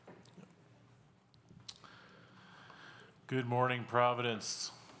Good morning,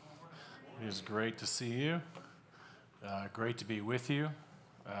 Providence. It is great to see you. Great to be with you.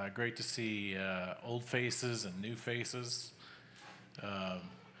 Great to see old faces and new faces.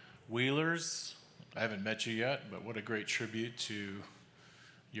 Wheelers, I haven't met you yet, but what a great tribute to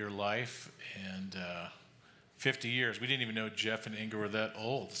your life and 50 years. We didn't even know Jeff and Inga were that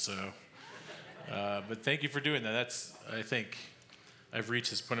old, so. But thank you for doing that. I think I've reached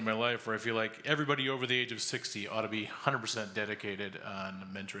this point in my life where I feel like everybody over the age of 60 ought to be 100% dedicated on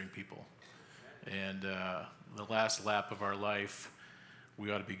mentoring people. And the last lap of our life,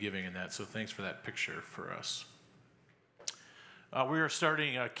 we ought to be giving in that. So thanks for that picture for us. We are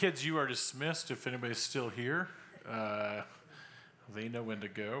starting, kids, you are dismissed if anybody's still here. They know when to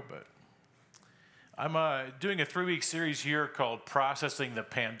go, but I'm doing a 3-week series here called Processing the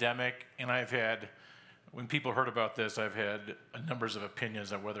Pandemic, and when people heard about this, I've had numbers of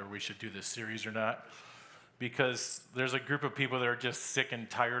opinions on whether we should do this series or not, because there's a group of people that are just sick and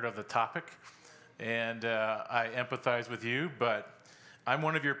tired of the topic, and I empathize with you, but I'm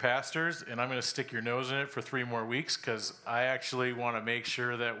one of your pastors, and I'm going to stick your nose in it for 3 more weeks, because I actually want to make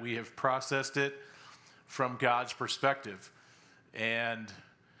sure that we have processed it from God's perspective. And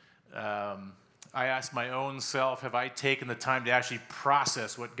I asked my own self, have I taken the time to actually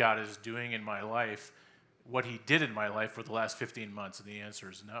process what God is doing in my life, what he did in my life for the last 15 months? And the answer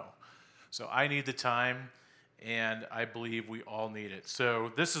is no. So I need the time, and I believe we all need it.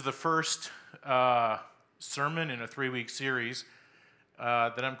 So this is the first sermon in a 3-week series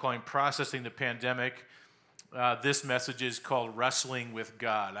that I'm calling Processing the Pandemic. This message is called Wrestling with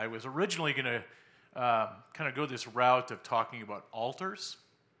God. I was originally going to kind of go this route of talking about altars,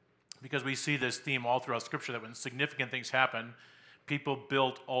 because we see this theme all throughout Scripture that when significant things happen, people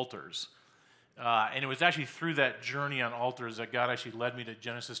built altars. And it was actually through that journey on altars that God actually led me to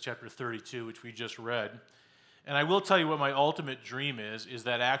Genesis chapter 32, which we just read. And I will tell you what my ultimate dream is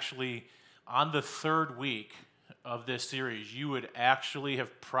that actually on the 3rd week of this series, you would actually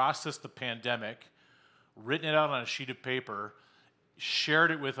have processed the pandemic, written it out on a sheet of paper,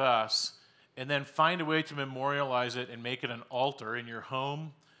 shared it with us, and then find a way to memorialize it and make it an altar in your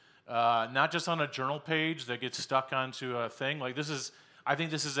home, not just on a journal page that gets stuck onto a thing. I think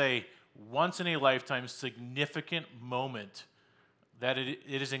this is a once-in-a-lifetime significant moment that it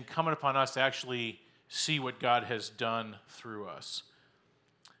is incumbent upon us to actually see what God has done through us.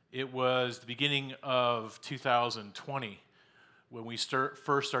 It was the beginning of 2020 when we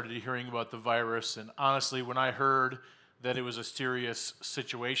first started hearing about the virus, and honestly, when I heard that it was a serious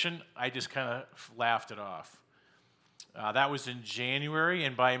situation, I just kind of laughed it off. That was in January,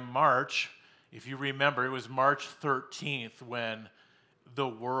 and by March, if you remember, it was March 13th when the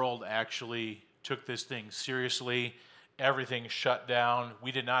world actually took this thing seriously. Everything shut down.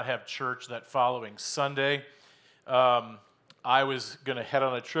 We did not have church that following Sunday. I was going to head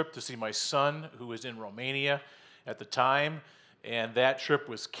on a trip to see my son, who was in Romania at the time, and that trip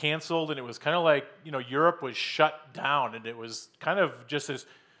was canceled, and it was kind of like, Europe was shut down, and it was kind of just this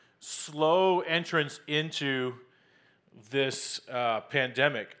slow entrance into this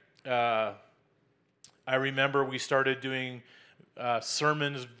pandemic. I remember we started doing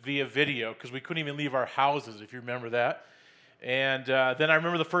sermons via video because we couldn't even leave our houses, if you remember that. And then I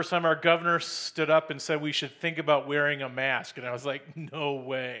remember the first time our governor stood up and said we should think about wearing a mask. And I was like, no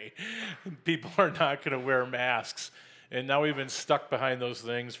way. People are not going to wear masks. And now we've been stuck behind those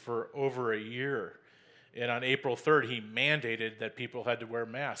things for over a year. And on April 3rd, he mandated that people had to wear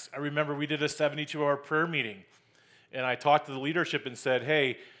masks. I remember we did a 72-hour prayer meeting. And I talked to the leadership and said,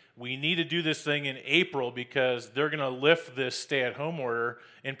 hey, we need to do this thing in April because they're going to lift this stay-at-home order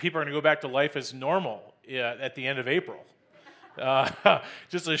and people are going to go back to life as normal at the end of April.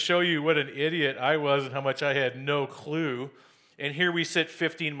 Just to show you what an idiot I was and how much I had no clue. And here we sit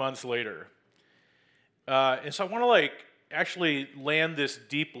 15 months later. And so I want to actually land this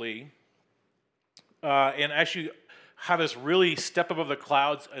deeply and actually have us really step above the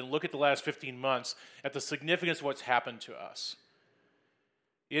clouds and look at the last 15 months at the significance of what's happened to us.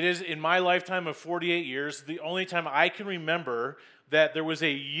 It is, in my lifetime of 48 years, the only time I can remember that there was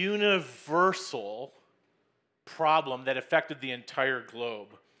a universal problem that affected the entire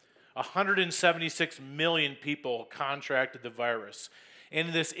globe. 176 million people contracted the virus.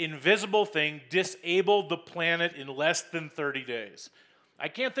 And this invisible thing disabled the planet in less than 30 days. I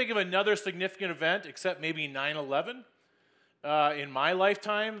can't think of another significant event except maybe 9/11 in my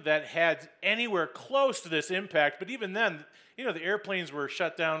lifetime that had anywhere close to this impact. But even then, the airplanes were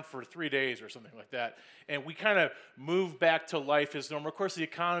shut down for 3 days or something like that. And we kind of moved back to life as normal. Of course, the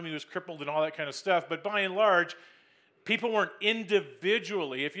economy was crippled and all that kind of stuff. But by and large, people weren't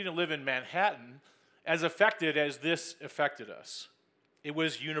individually, if you didn't live in Manhattan, as affected as this affected us. It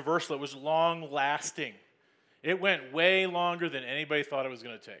was universal. It was long-lasting. It went way longer than anybody thought it was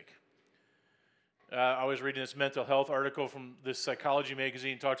going to take. I was reading this mental health article from this psychology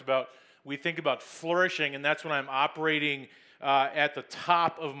magazine. Talked about, we think about flourishing, and that's when I'm operating at the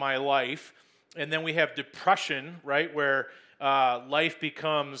top of my life. And then we have depression, right, where life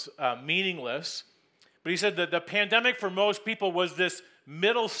becomes meaningless. But he said that the pandemic for most people was this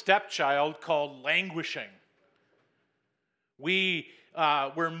middle stepchild called languishing. We're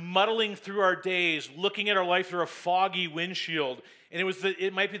muddling through our days, looking at our life through a foggy windshield, and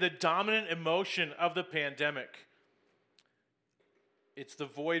it might be the dominant emotion of the pandemic. It's the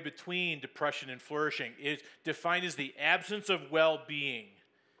void between depression and flourishing. It's defined as the absence of well-being.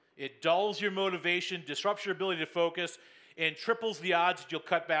 It dulls your motivation, disrupts your ability to focus, and triples the odds that you'll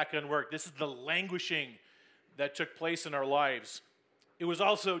cut back on work. This is the languishing that took place in our lives. It was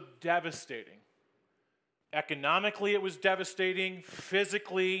also devastating. Economically, it was devastating.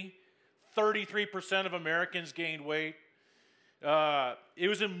 Physically, 33% of Americans gained weight. It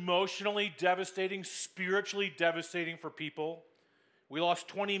was emotionally devastating, spiritually devastating for people. We lost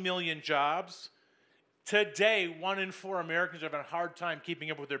 20 million jobs. Today, 1 in 4 Americans are having a hard time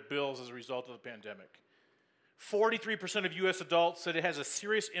keeping up with their bills as a result of the pandemic. 43% of U.S. adults said it has a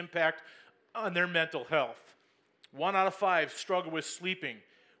serious impact on their mental health. 1 out of 5 struggle with sleeping.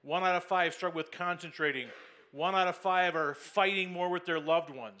 1 out of 5 struggle with concentrating. 1 out of 5 are fighting more with their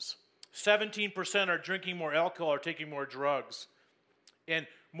loved ones. 17% are drinking more alcohol or taking more drugs. And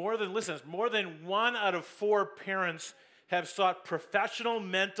more than 1 out of 4 parents have sought professional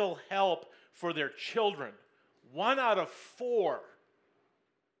mental help for their children. 1 out of 4.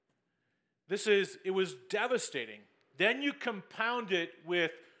 It was devastating. Then you compound it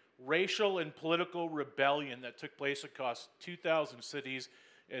with racial and political rebellion that took place across 2,000 cities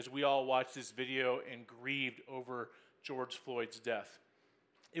as we all watched this video and grieved over George Floyd's death.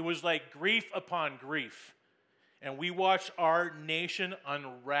 It was like grief upon grief. And we watched our nation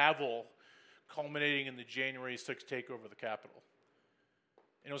unravel, culminating in the January 6th takeover of the Capitol.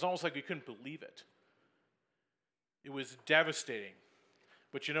 And it was almost like we couldn't believe it. It was devastating.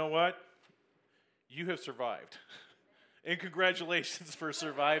 But you know what? You have survived. And congratulations for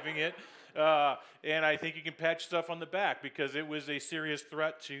surviving it. And I think you can pat yourself on the back because it was a serious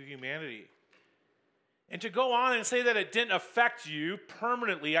threat to humanity. And to go on and say that it didn't affect you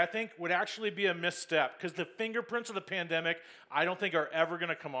permanently, I think would actually be a misstep because the fingerprints of the pandemic, I don't think are ever going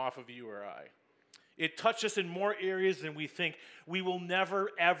to come off of you or I. It touched us in more areas than we think. We will never,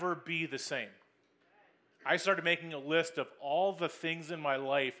 ever be the same. I started making a list of all the things in my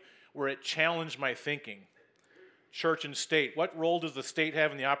life where it challenged my thinking. Church and state. What role does the state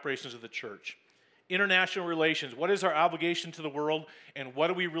have in the operations of the church? International relations. What is our obligation to the world, and what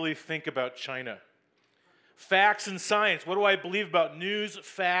do we really think about China? Facts and science. What do I believe about news,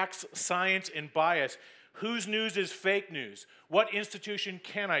 facts, science, and bias? Whose news is fake news? What institution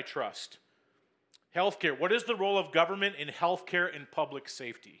can I trust? Healthcare. What is the role of government in healthcare and public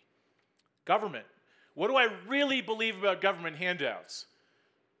safety? Government. What do I really believe about government handouts?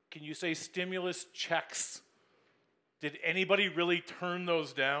 Can you say stimulus checks? Did anybody really turn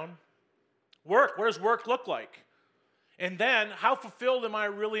those down? Work. What does work look like? And then, how fulfilled am I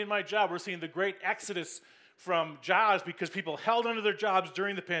really in my job? We're seeing the great exodus from jobs because people held onto their jobs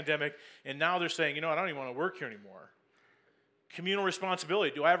during the pandemic, and now they're saying, you know, I don't even want to work here anymore. Communal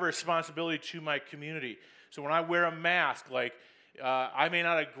responsibility. Do I have a responsibility to my community? So when I wear a mask, I may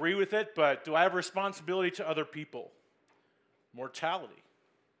not agree with it, but do I have a responsibility to other people? Mortality.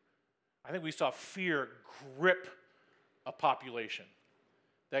 I think we saw fear grip a population.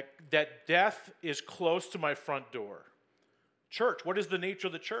 That death is close to my front door. Church. What is the nature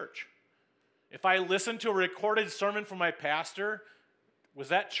of the church? If I listen to a recorded sermon from my pastor, was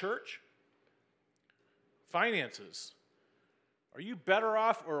that church? Finances. Are you better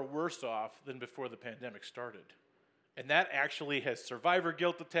off or worse off than before the pandemic started? And that actually has survivor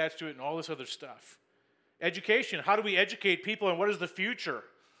guilt attached to it and all this other stuff. Education. How do we educate people and what is the future?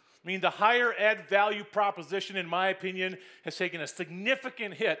 I mean, the higher ed value proposition, in my opinion, has taken a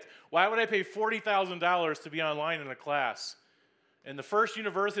significant hit. Why would I pay $40,000 to be online in a class? And the first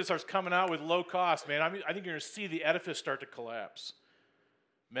university starts coming out with low cost, man, I think you're going to see the edifice start to collapse.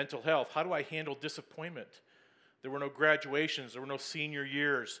 Mental health. How do I handle disappointment? There were no graduations. There were no senior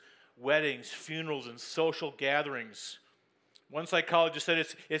years, weddings, funerals, and social gatherings. One psychologist said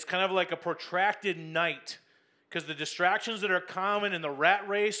it's kind of like a protracted night because the distractions that are common in the rat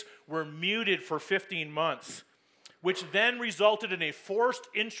race were muted for 15 months. which then resulted in a forced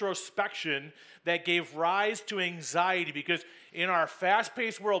introspection that gave rise to anxiety, because in our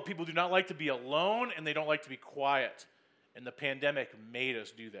fast-paced world, people do not like to be alone and they don't like to be quiet. And the pandemic made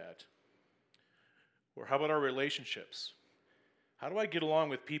us do that. Or how about our relationships? How do I get along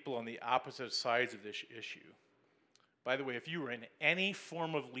with people on the opposite sides of this issue? By the way, if you were in any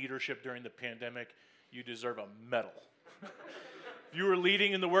form of leadership during the pandemic, you deserve a medal. If you were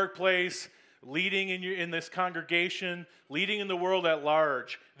leading in the workplace, leading in this congregation, leading in the world at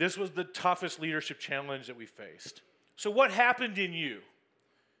large, this was the toughest leadership challenge that we faced. So what happened in you?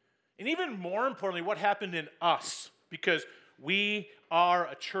 And even more importantly, what happened in us? Because we are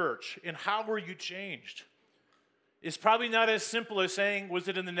a church. And how were you changed? It's probably not as simple as saying, was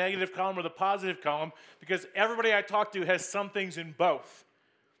it in the negative column or the positive column? Because everybody I talk to has some things in both.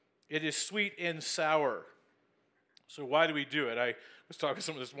 It is sweet and sour. So why do we do it? I was talking to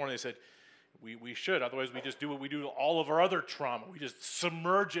someone this morning, they said, we should. Otherwise, we just do what we do to all of our other trauma. We just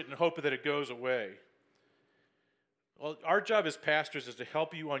submerge it and hope that it goes away. Well, our job as pastors is to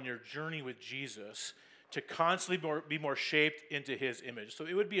help you on your journey with Jesus to constantly be more shaped into his image. So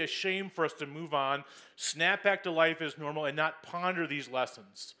it would be a shame for us to move on, snap back to life as normal, and not ponder these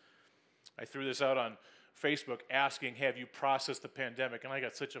lessons. I threw this out on Facebook asking, have you processed the pandemic? And I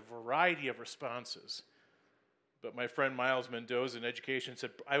got such a variety of responses. But my friend Miles Mendoza in education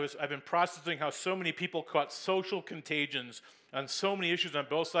said, I've been processing how so many people caught social contagions on so many issues on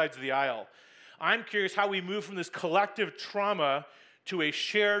both sides of the aisle. I'm curious how we move from this collective trauma to a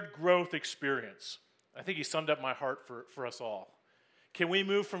shared growth experience. I think he summed up my heart for us all. Can we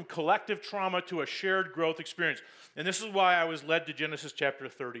move from collective trauma to a shared growth experience? And this is why I was led to Genesis chapter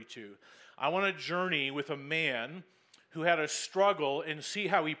 32. I want to journey with a man who had a struggle and see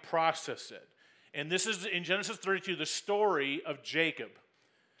how he processed it. And this is, in Genesis 32, the story of Jacob.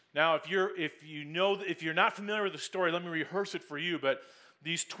 Now, if you're not familiar with the story, let me rehearse it for you. But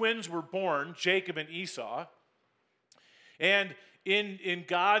these twins were born, Jacob and Esau. And in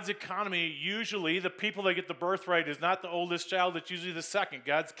God's economy, usually the people that get the birthright is not the oldest child, it's usually the second.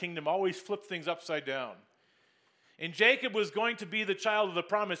 God's kingdom always flips things upside down. And Jacob was going to be the child of the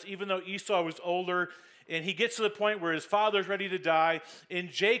promise, even though Esau was older. And he gets to the point where his father's ready to die. And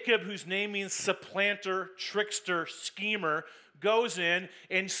Jacob, whose name means supplanter, trickster, schemer, goes in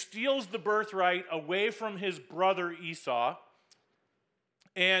and steals the birthright away from his brother Esau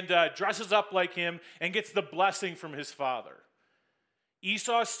and dresses up like him and gets the blessing from his father.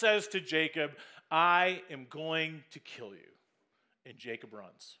 Esau says to Jacob, I am going to kill you. And Jacob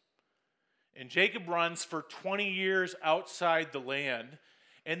runs. And Jacob runs for 20 years outside the land.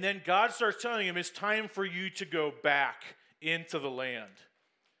 And then God starts telling him, it's time for you to go back into the land.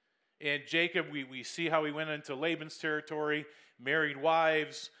 And Jacob, we see how he went into Laban's territory, married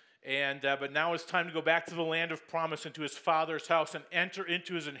wives, and but now it's time to go back to the land of promise, into his father's house, and enter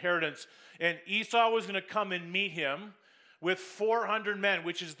into his inheritance. And Esau was going to come and meet him with 400 men,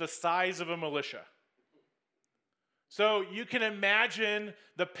 which is the size of a militia. So you can imagine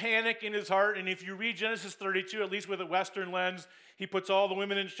the panic in his heart. And if you read Genesis 32, at least with a Western lens, he puts all the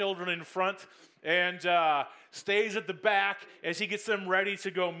women and children in front and stays at the back as he gets them ready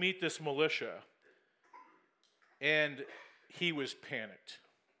to go meet this militia. And he was panicked.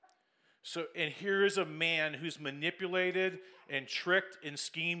 And here is a man who's manipulated and tricked and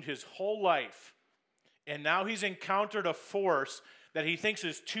schemed his whole life. And now he's encountered a force that he thinks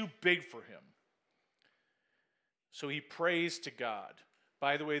is too big for him. So he prays to God.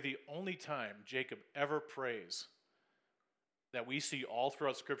 By the way, the only time Jacob ever prays that we see all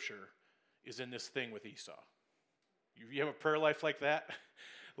throughout Scripture is in this thing with Esau. You have a prayer life like that?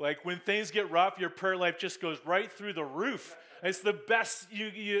 Like when things get rough, your prayer life just goes right through the roof. It's the best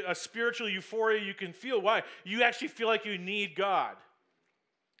a spiritual euphoria you can feel. Why? You actually feel like you need God.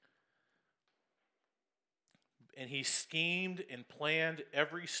 And he schemed and planned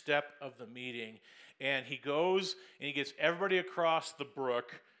every step of the meeting. And he goes and he gets everybody across the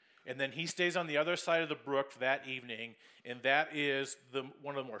brook. And then he stays on the other side of the brook that evening. And that is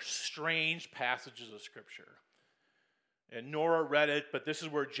one of the more strange passages of Scripture. And Nora read it, but this is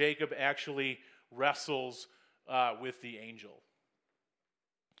where Jacob actually wrestles with the angel.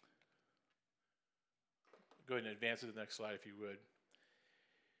 Go ahead and advance to the next slide if you would.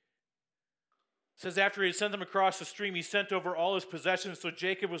 It says, after he had sent them across the stream, he sent over all his possessions, so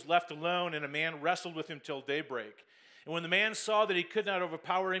Jacob was left alone, and a man wrestled with him till daybreak. And when the man saw that he could not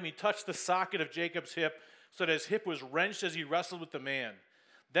overpower him, he touched the socket of Jacob's hip, so that his hip was wrenched as he wrestled with the man.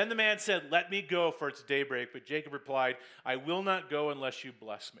 Then the man said, let me go, for it's daybreak. But Jacob replied, I will not go unless you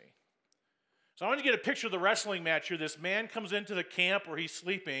bless me. So I want you to get a picture of the wrestling match here. This man comes into the camp where he's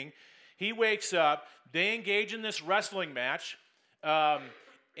sleeping. He wakes up, they engage in this wrestling match, and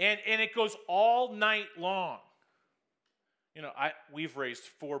it goes all night long. You know, we've raised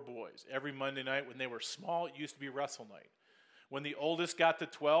 4 boys. Every Monday night when they were small, it used to be wrestle night. When the oldest got to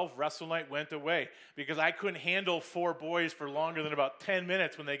 12, wrestle night went away because I couldn't handle 4 boys for longer than about 10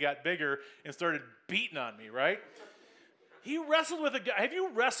 minutes when they got bigger and started beating on me, right? He wrestled with a guy. Have you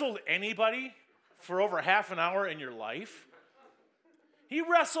wrestled anybody for over half an hour in your life? He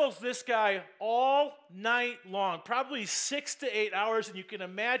wrestles this guy all night long, probably 6 to 8 hours, and you can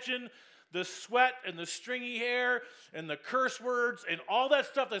imagine the sweat and the stringy hair and the curse words and all that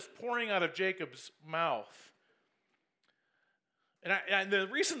stuff that's pouring out of Jacob's mouth. And the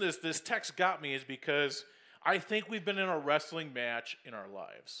reason this text got me is because I think we've been in a wrestling match in our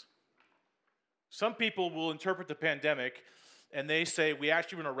lives. Some people will interpret the pandemic and they say we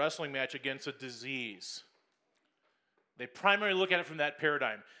actually were in a wrestling match against a disease. They primarily look at it from that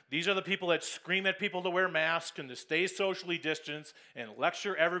paradigm. These are the people that scream at people to wear masks and to stay socially distanced and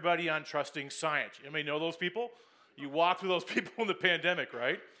lecture everybody on trusting science. Anybody know those people? You walk through those people in the pandemic,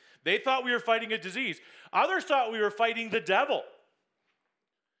 right? They thought we were fighting a disease. Others thought we were fighting the devil.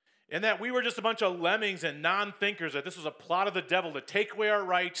 And that we were just a bunch of lemmings and non-thinkers, that this was a plot of the devil to take away our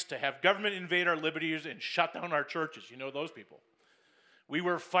rights, to have government invade our liberties and shut down our churches. You know those people. We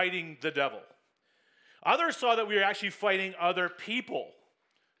were fighting the devil. Others saw that we were actually fighting other people.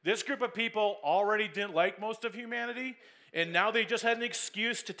 This group of people already didn't like most of humanity, and now they just had an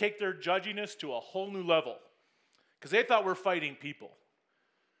excuse to take their judginess to a whole new level because they thought we're fighting people.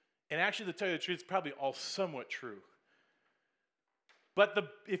 And actually, to tell you the truth, it's probably all somewhat true. But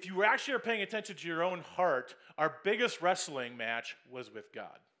if you actually are paying attention to your own heart, our biggest wrestling match was with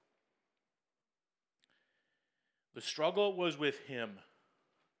God. The struggle was with Him.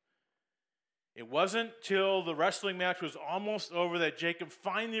 It wasn't till the wrestling match was almost over that Jacob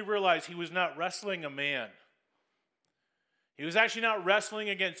finally realized he was not wrestling a man. He was actually not wrestling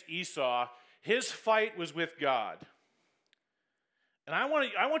against Esau. His fight was with God. And I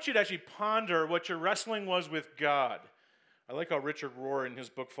want you to actually ponder what your wrestling was with God. I like how Richard Rohr, in his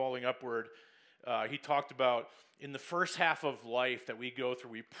book Falling Upward, he talked about in the first half of life that we go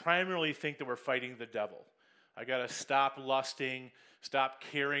through, we primarily think that we're fighting the devil. I got to stop lusting, stop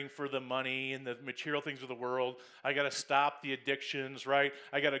caring for the money and the material things of the world. I got to stop the addictions, right?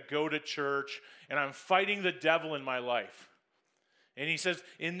 I got to go to church, and I'm fighting the devil in my life. And he says,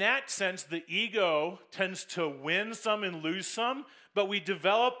 in that sense, the ego tends to win some and lose some, but we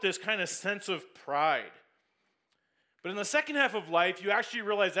develop this kind of sense of pride. But in the second half of life, you actually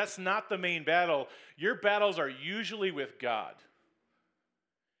realize that's not the main battle. Your battles are usually with God.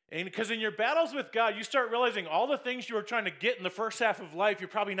 And because in your battles with God, you start realizing all the things you were trying to get in the first half of life, you're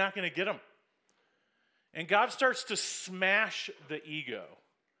probably not going to get them. And God starts to smash the ego.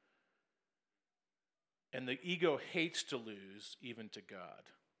 And the ego hates to lose, even to God.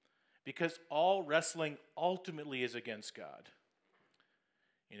 Because all wrestling ultimately is against God.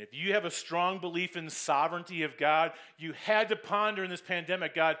 And if you have a strong belief in sovereignty of God, you had to ponder in this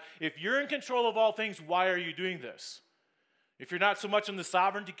pandemic, God, if you're in control of all things, why are you doing this? If you're not so much in the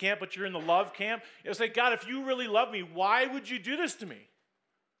sovereignty camp, but you're in the love camp, it's like, God, if you really love me, why would you do this to me?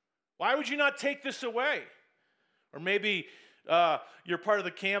 Why would you not take this away? Or maybe you're part of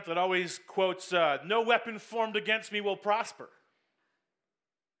the camp that always quotes, no weapon formed against me will prosper.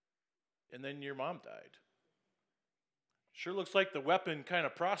 And then your mom died. Sure looks like the weapon kind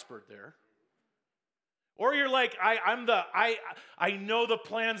of prospered there. Or you're like, I know the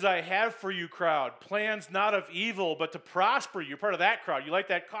plans I have for you crowd. Plans not of evil, but to prosper you. You're part of that crowd. You like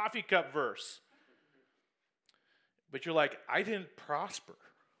that coffee cup verse. But you're like, I didn't prosper.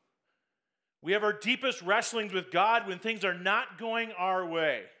 We have our deepest wrestlings with God when things are not going our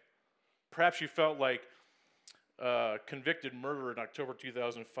way. Perhaps you felt like a convicted murderer in October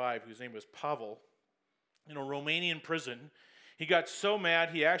 2005, whose name was Pavel, in a Romanian prison. He got so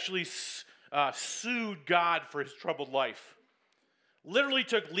mad, he actually sued God for his troubled life. Literally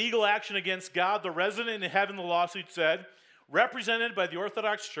took legal action against God. The resident in heaven, the lawsuit said, represented by the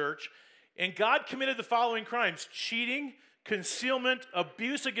Orthodox Church, and God committed the following crimes: cheating, concealment,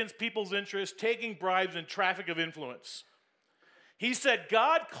 abuse against people's interests, taking bribes, and traffic of influence. He said,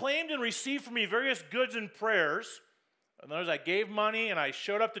 God claimed and received from me various goods and prayers. In other words, I gave money and I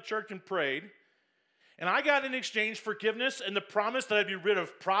showed up to church and prayed. And I got in exchange forgiveness and the promise that I'd be rid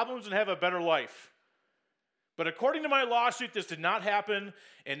of problems and have a better life. But according to my lawsuit, this did not happen,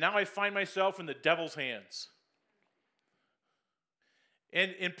 and now I find myself in the devil's hands.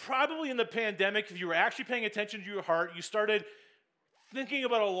 And probably in the pandemic, if you were actually paying attention to your heart, you started thinking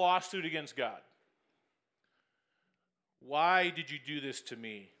about a lawsuit against God. Why did you do this to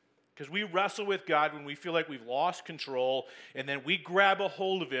me? Because we wrestle with God when we feel like we've lost control, and then we grab a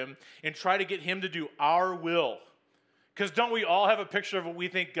hold of him and try to get him to do our will. Because don't we all have a picture of what we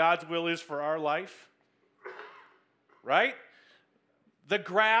think God's will is for our life? Right? The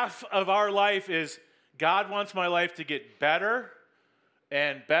graph of our life is God wants my life to get better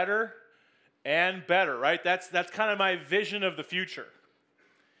and better and better, right? That's kind of my vision of the future.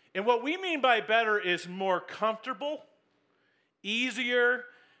 And what we mean by better is more comfortable, easier,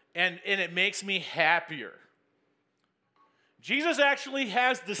 and it makes me happier. Jesus actually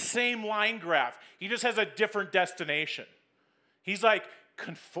has the same line graph. He just has a different destination. He's like,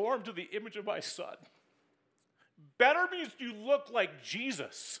 conform to the image of my son. Better means you look like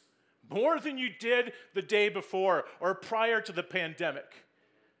Jesus more than you did the day before or prior to the pandemic.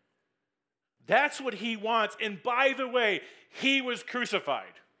 That's what he wants. And by the way, he was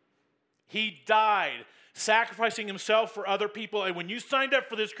crucified. He died, sacrificing himself for other people. And when you signed up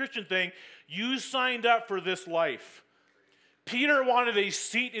for this Christian thing, you signed up for this life. Peter wanted a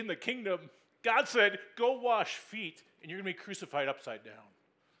seat in the kingdom. God said, go wash feet, and you're going to be crucified upside down.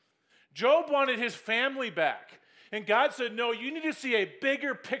 Job wanted his family back. And God said, no, you need to see a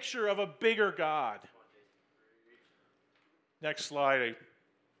bigger picture of a bigger God. Next slide.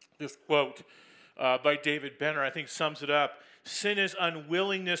 This quote by David Benner, I think, sums it up. Sin is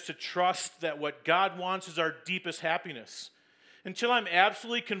unwillingness to trust that what God wants is our deepest happiness. Until I'm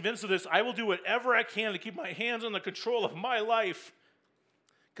absolutely convinced of this, I will do whatever I can to keep my hands on the control of my life.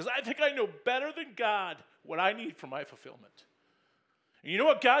 Because I think I know better than God what I need for my fulfillment. And you know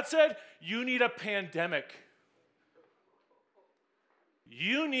what God said? You need a pandemic.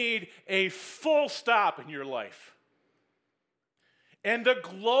 You need a full stop in your life. And the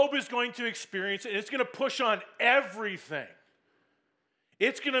globe is going to experience it, and it's going to push on everything.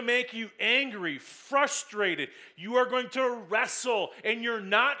 It's going to make you angry, frustrated. You are going to wrestle, and you're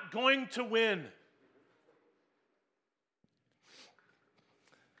not going to win.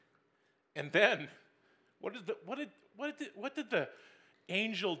 And then, what did the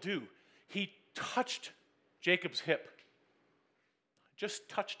angel do? He touched Jacob's hip. Just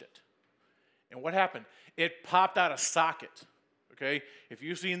touched it. And what happened? It popped out of socket. Okay? If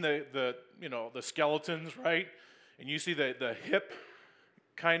you've seen the skeletons, right? And you see the hip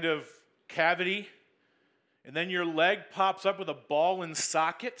kind of cavity, and then your leg pops up with a ball and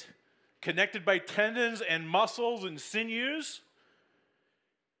socket connected by tendons and muscles and sinews.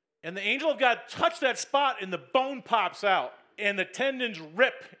 And the angel of God touched that spot, and the bone pops out, and the tendons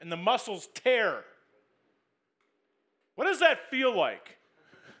rip, and the muscles tear. What does that feel like?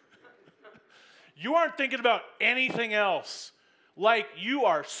 You aren't thinking about anything else. Like you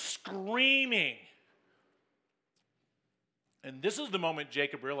are screaming. And this is the moment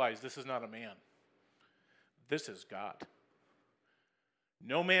Jacob realized this is not a man. This is God.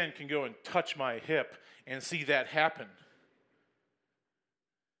 No man can go and touch my hip and see that happen.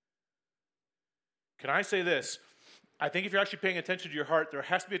 Can I say this? I think if you're actually paying attention to your heart, there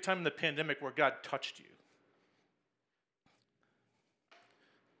has to be a time in the pandemic where God touched you.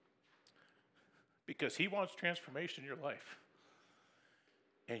 Because he wants transformation in your life.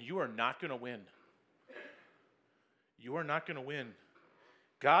 And you are not going to win. You are not going to win.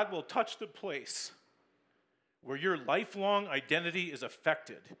 God will touch the place where your lifelong identity is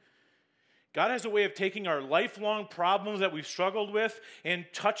affected. God has a way of taking our lifelong problems that we've struggled with and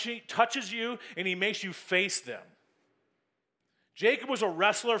touches you, and he makes you face them. Jacob was a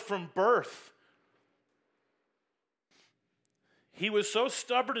wrestler from birth. He was so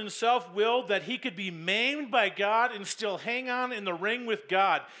stubborn and self-willed that he could be maimed by God and still hang on in the ring with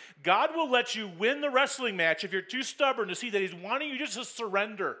God. God will let you win the wrestling match if you're too stubborn to see that he's wanting you just to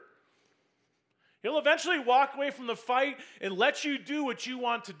surrender. He'll eventually walk away from the fight and let you do what you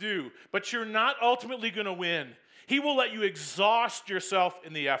want to do, but you're not ultimately going to win. He will let you exhaust yourself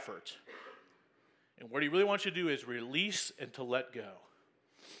in the effort. And what he really wants you to do is release and to let go.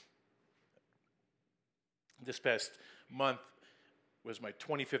 This past month was my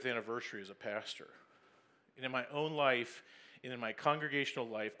 25th anniversary as a pastor. And in my own life and in my congregational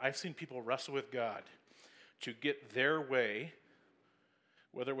life, I've seen people wrestle with God to get their way,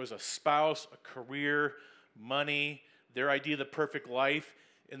 whether it was a spouse, a career, money, their idea of the perfect life,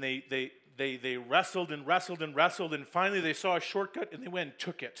 and they wrestled and wrestled and wrestled, and finally they saw a shortcut and they went and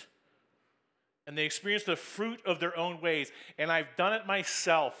took it. And they experienced the fruit of their own ways. And I've done it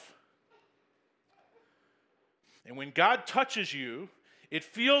myself. And when God touches you, it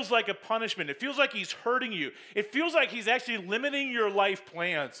feels like a punishment. It feels like he's hurting you. It feels like he's actually limiting your life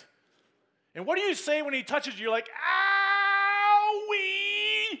plans. And what do you say when he touches you? You're like,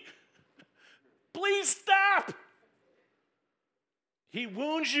 owie! Please stop! He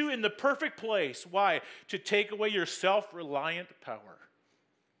wounds you in the perfect place. Why? To take away your self-reliant power.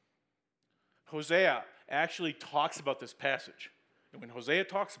 Hosea actually talks about this passage. And when Hosea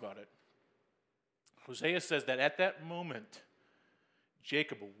talks about it, Hosea says that at that moment,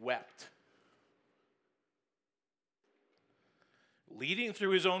 Jacob wept. Leading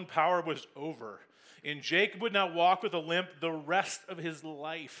through his own power was over, and Jacob would not walk with a limp the rest of his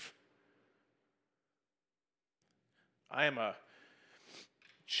life. I am a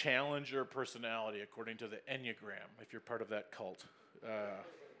challenger personality, according to the Enneagram, if you're part of that cult.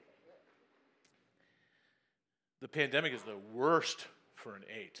 The pandemic is the worst for an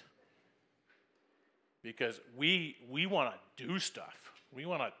 8 because we want to do stuff. We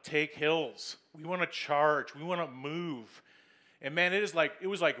want to take hills. We want to charge. We want to move. And man, it was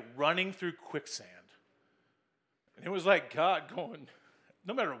like running through quicksand. And it was like God going,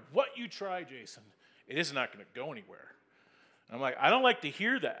 no matter what you try, Jason, it is not going to go anywhere. And I'm like, I don't like to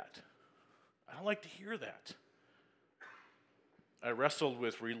hear that. I don't like to hear that. I wrestled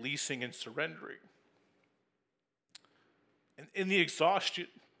with releasing and surrendering. And in the exhaustion,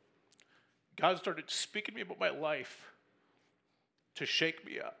 God started speaking to me about my life to shake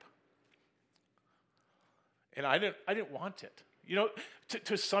me up. And I didn't want it. You know,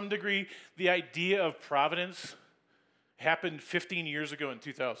 to some degree, the idea of providence happened 15 years ago in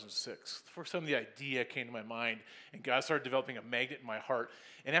 2006. The first time the idea came to my mind, and God started developing a magnet in my heart.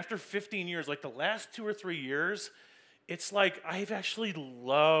 And after 15 years, like the last 2 or 3 years, it's like I've actually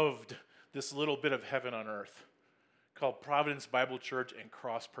loved this little bit of heaven on earth called Providence Bible Church and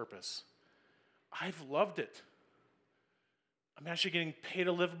Cross Purpose. I've loved it. I'm actually getting paid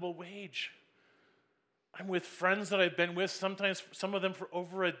a livable wage. I'm with friends that I've been with, sometimes some of them for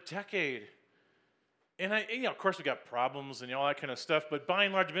over a decade. And of course we got problems and all that kind of stuff, but by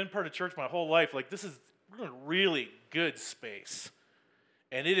and large, I've been part of church my whole life. Like we're in a really good space.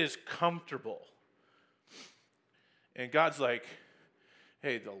 And it is comfortable. And God's like,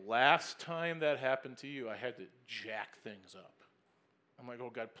 hey, the last time that happened to you, I had to jack things up. I'm like,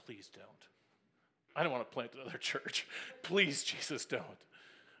 oh God, please don't. I don't want to plant another church. Please, Jesus, don't.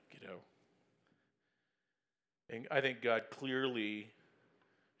 You know. And I think God clearly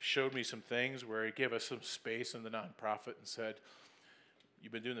showed me some things where he gave us some space in the nonprofit and said,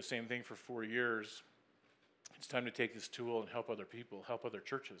 you've been doing the same thing for 4 years. It's time to take this tool and help other people, help other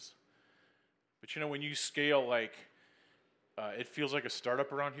churches. But you know, when you scale like, it feels like a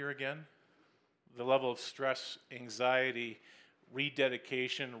startup around here again. The level of stress, anxiety,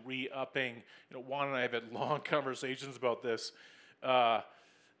 rededication, re-upping. You know, Juan and I have had long conversations about this. And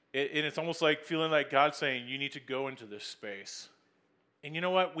it's almost like feeling like God's saying, you need to go into this space. And you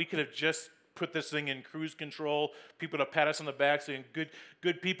know what? We could have just put this thing in cruise control. People to pat us on the back saying,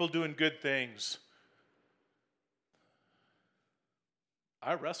 good people doing good things.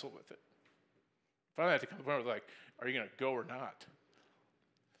 I wrestle with it. Finally, I had to come to the point where like, are you going to go or not?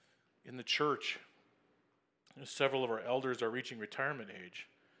 In the church, several of our elders are reaching retirement age.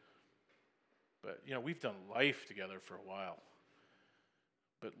 But, you know, we've done life together for a while.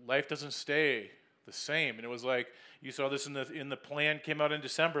 But life doesn't stay the same. And it was like, you saw this in the plan, came out in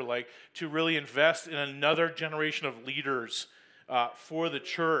December, like to really invest in another generation of leaders for the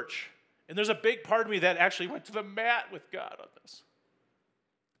church. And there's a big part of me that actually went to the mat with God on this.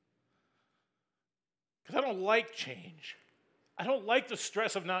 Because I don't like change. I don't like the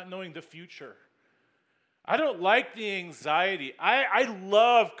stress of not knowing the future. I don't like the anxiety. I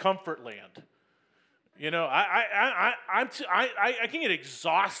love comfort land. You know, I can get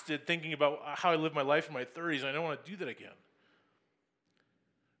exhausted thinking about how I lived my life in my 30s, and I don't want to do that again.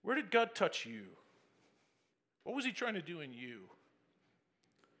 Where did God touch you? What was he trying to do in you?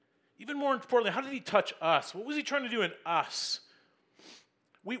 Even more importantly, how did he touch us? What was he trying to do in us?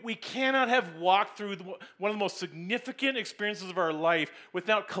 We cannot have walked through one of the most significant experiences of our life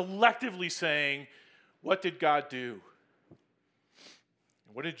without collectively saying, what did God do?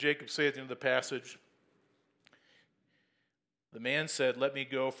 And what did Jacob say at the end of the passage? The man said, let me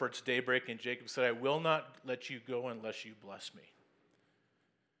go, for it's daybreak. And Jacob said, I will not let you go unless you bless me.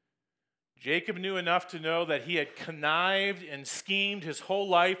 Jacob knew enough to know that he had connived and schemed his whole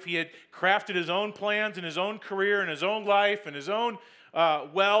life. He had crafted his own plans and his own career and his own life and his own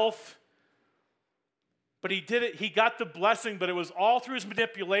wealth. But he did it. He got the blessing, but it was all through his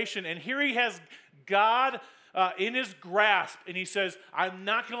manipulation. And here he has God in his grasp, and he says, I'm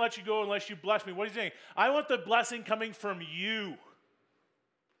not going to let you go unless you bless me. What is he saying? I want the blessing coming from you.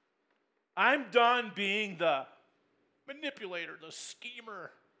 I'm done being the manipulator, the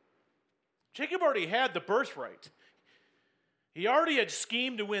schemer. Jacob already had the birthright. He already had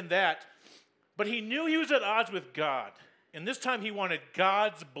schemed to win that, but he knew he was at odds with God. And this time he wanted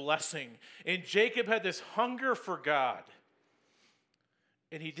God's blessing. And Jacob had this hunger for God.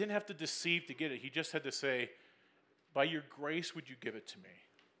 And he didn't have to deceive to get it. He just had to say, by your grace, would you give it to me?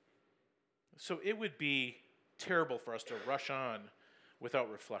 So it would be terrible for us to rush on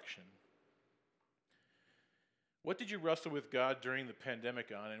without reflection. What did you wrestle with God during the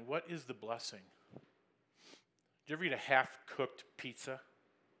pandemic on, and what is the blessing? Did you ever eat a half-cooked pizza?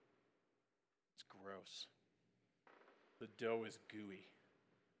 It's gross. The dough is gooey.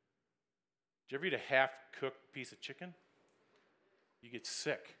 Did you ever eat a half-cooked piece of chicken? You get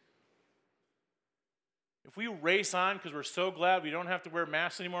sick. If we race on because we're so glad we don't have to wear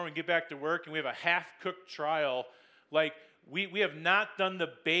masks anymore when we get back to work and we have a half-cooked trial, like we have not done the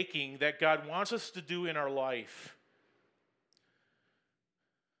baking that God wants us to do in our life.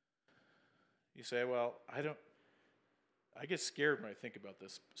 You say, well, I get scared when I think about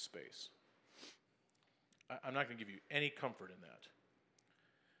this space. I'm not going to give you any comfort in that.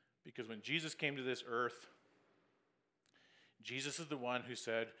 Because when Jesus came to this earth, Jesus is the one who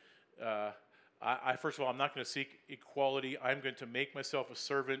said, first of all, I'm not going to seek equality. I'm going to make myself a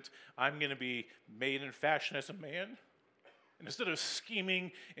servant. I'm going to be made in fashion as a man. And instead of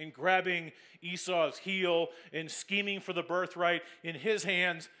scheming and grabbing Esau's heel and scheming for the birthright in his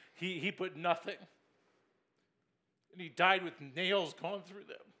hands, he put nothing. And he died with nails going through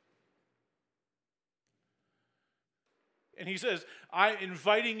them. And he says, I'm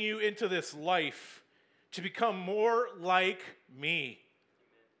inviting you into this life to become more like me.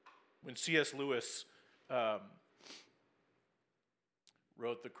 When C.S. Lewis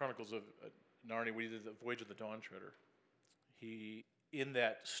wrote the Chronicles of Narnia, when he did the Voyage of the Dawn Treader, in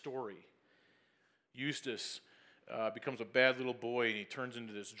that story, Eustace becomes a bad little boy and he turns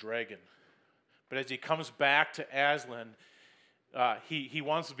into this dragon. But as he comes back to Aslan, he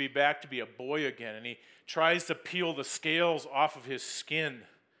wants to be back to be a boy again, and he tries to peel the scales off of his skin,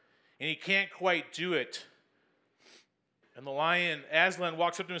 and he can't quite do it. And the lion, Aslan,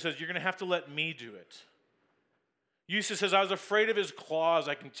 walks up to him and says, you're going to have to let me do it. Eustace says, I was afraid of his claws,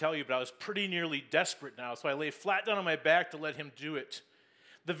 I can tell you, but I was pretty nearly desperate now, so I lay flat down on my back to let him do it.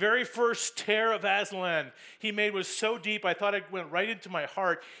 The very first tear of Aslan he made was so deep, I thought it went right into my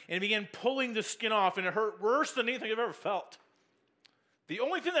heart, and began pulling the skin off, and it hurt worse than anything I've ever felt. The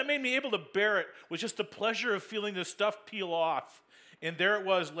only thing that made me able to bear it was just the pleasure of feeling the stuff peel off. And there it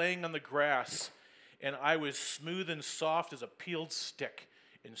was, laying on the grass, and I was smooth and soft as a peeled stick,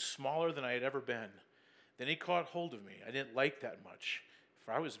 and smaller than I had ever been. Then he caught hold of me. I didn't like that much,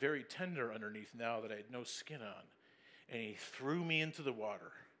 for I was very tender underneath now that I had no skin on. And he threw me into the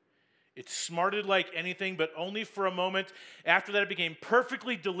water. It smarted like anything, but only for a moment. After that, it became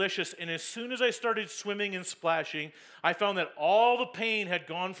perfectly delicious, and as soon as I started swimming and splashing, I found that all the pain had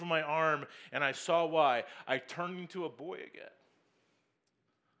gone from my arm, and I saw why. I turned into a boy again.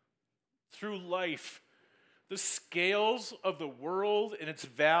 Through life, the scales of the world and its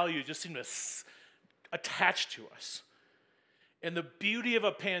value just seem to attach to us. And the beauty of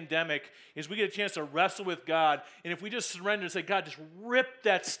a pandemic is we get a chance to wrestle with God, and if we just surrender and say, God, just rip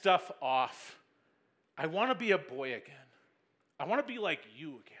that stuff off. I want to be a boy again. I want to be like you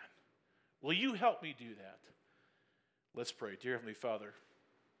again. Will you help me do that? Let's pray. Dear Heavenly Father,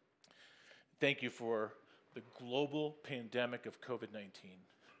 thank you for the global pandemic of COVID-19.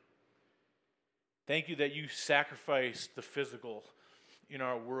 Thank you that you sacrificed the physical in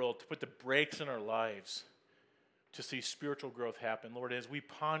our world to put the brakes in our lives to see spiritual growth happen. Lord, as we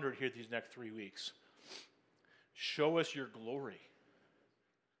ponder here these next 3 weeks, show us your glory.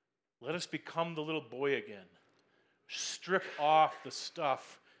 Let us become the little boy again. Strip off the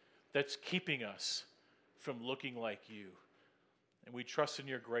stuff that's keeping us from looking like you. And we trust in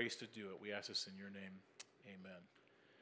your grace to do it. We ask this in your name. Amen.